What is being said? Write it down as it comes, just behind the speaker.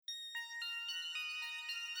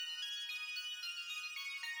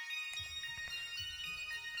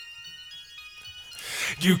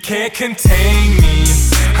You can't contain me,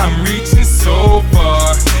 I'm reaching so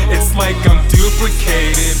far. It's like I'm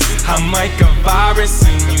duplicated, I'm like a virus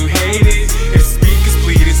and you hate it. If speakers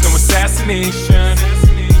bleed, it's no assassination.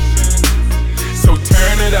 So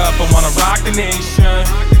turn it up, I wanna rock the nation.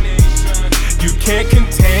 You can't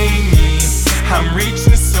contain me, I'm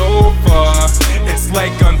reaching so far. It's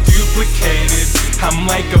like I'm duplicated, I'm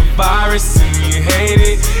like a virus and you hate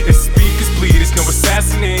it. If speakers bleed, it's no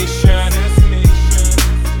assassination.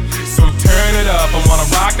 So turn it up, I wanna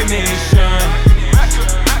rock the nation.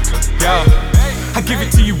 Yo, I give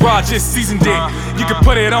it to you raw, just seasoned it. You can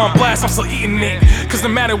put it on blast, I'm still eating it. Cause no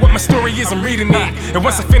matter what my story is, I'm reading it. And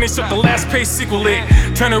once I finish up the last page, sequel it.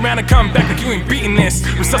 Turn around and come back like you ain't beating this.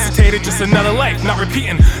 Resuscitated, just another life, not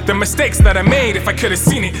repeating the mistakes that I made. If I could've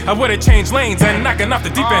seen it, I would've changed lanes and knocking off the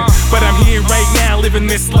deep end. But I'm here right now, living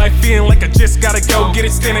this life, feeling like I just gotta go get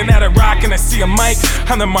it. Standing at a rock and I see a mic.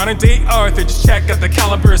 I'm the modern day Arthur, just check out the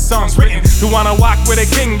caliber of songs written. Who wanna walk with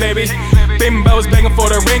a king, baby? Bimbos begging for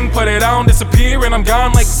the ring, put it on, disappear, and I'm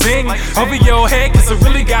gone like zing. Over your head, cause I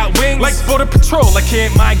really got wings. Like border patrol, I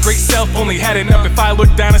can't migrate self, only heading up. If I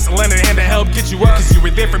look down, it's a lend a hand to help get you up. Cause you were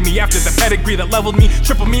there for me after the pedigree that leveled me.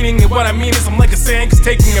 Triple meaning, and what I mean is I'm like a saying, cause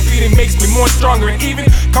taking a beating makes me more stronger and even.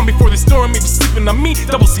 Come before the storm, maybe sleeping on me.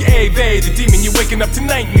 Double C-A, they, the demon, you waking up to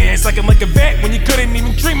nightmares. Like I'm like a vet when you couldn't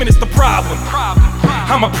even dream it, it's the problem.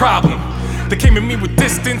 I'm a problem. They came at me with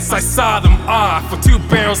distance, I saw them off. For 2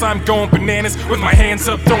 barrels, I'm going bananas with my hands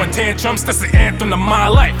up, throwing tantrums. That's the anthem of my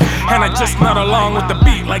life. And I just nod along with the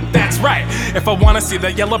beat, like that's right. If I wanna see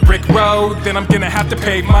that yellow brick road, then I'm gonna have to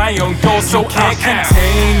pave my own goals. So I can't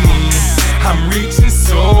contain me, I'm reaching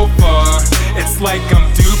so far. It's like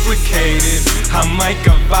I'm duplicated, I'm like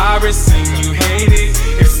a virus and you hate it.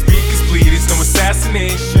 If speakers bleed, it's no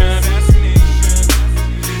assassination.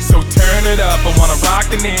 So turn it up, I wanna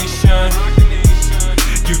rock the nation.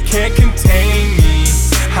 You can't contain me,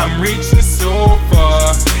 I'm reaching so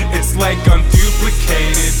far. It's like I'm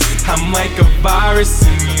duplicated, I'm like a virus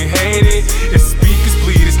and you hate it. If speakers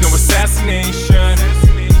bleed, it's no assassination.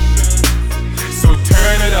 So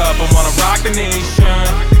turn it up, I wanna rock the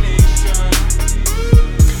nation.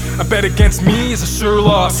 I bet against me is a sure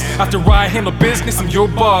loss. After I handle business, I'm your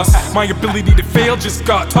boss. My ability to fail just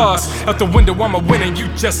got tossed out the window. I'm a winner, you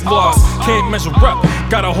just lost. Can't measure up,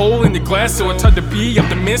 got a hole in your glass, so it's hard to be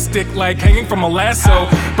optimistic, like hanging from a lasso.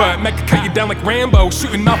 But Mecca cut you down like Rambo,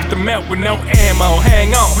 shooting off the map with no ammo.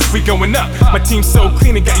 Hang on, we going up. My team's so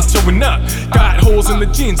clean, it got you showing up. Got holes in the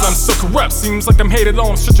jeans, I'm so corrupt. Seems like I'm hated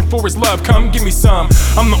on, I'm searching for his love. Come give me some.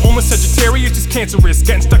 I'm the only Sagittarius, just cancerous,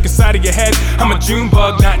 getting stuck inside of your head. I'm a June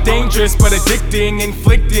bug, not dangerous, but addicting,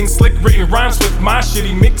 inflicting slick written rhymes with my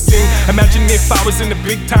shitty mixing. Imagine if I was in a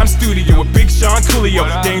big time studio with Big Sean Coolio.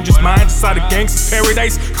 Dangerous mind inside a gangster's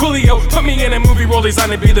paradise. Coolio, put me in a movie role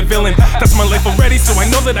designed to be the villain. That's my life already, so I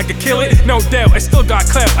know that I could kill it. No doubt, I still got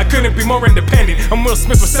clout, I couldn't be more independent. I'm Will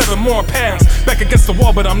Smith with 7 more pounds. Back against the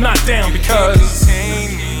wall, but I'm not down because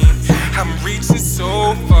I'm reaching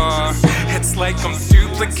so far. It's like I'm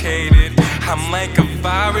duplicated, I'm like a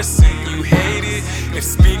virus and you hate it. If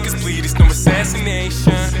speakers bleed, it's no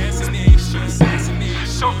assassination.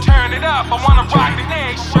 So turn it up, I wanna rock the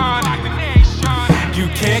nation. You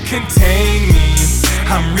can't contain me,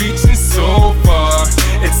 I'm reaching so far.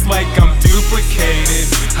 It's like I'm duplicated,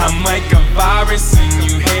 I'm like a virus and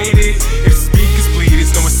you hate it. If speakers bleed,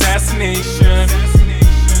 it's no assassination.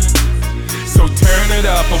 So turn it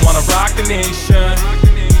up, I wanna rock the nation.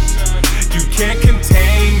 You can't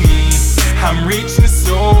contain me, I'm reaching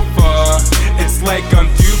so far. It's like I'm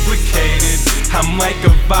duplicated, I'm like a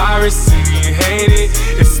virus and you hate it.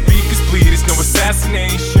 If speakers bleed, it's no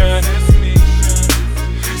assassination.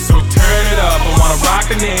 So turn it up, I wanna rock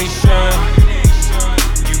the nation.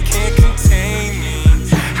 You can't contain me,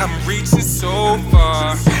 I'm reaching so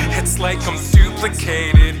far. It's like I'm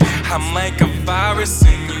duplicated, I'm like a virus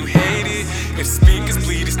and you hate it. If speakers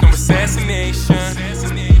bleed, it's no assassination.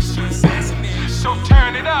 So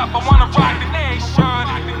turn it up, I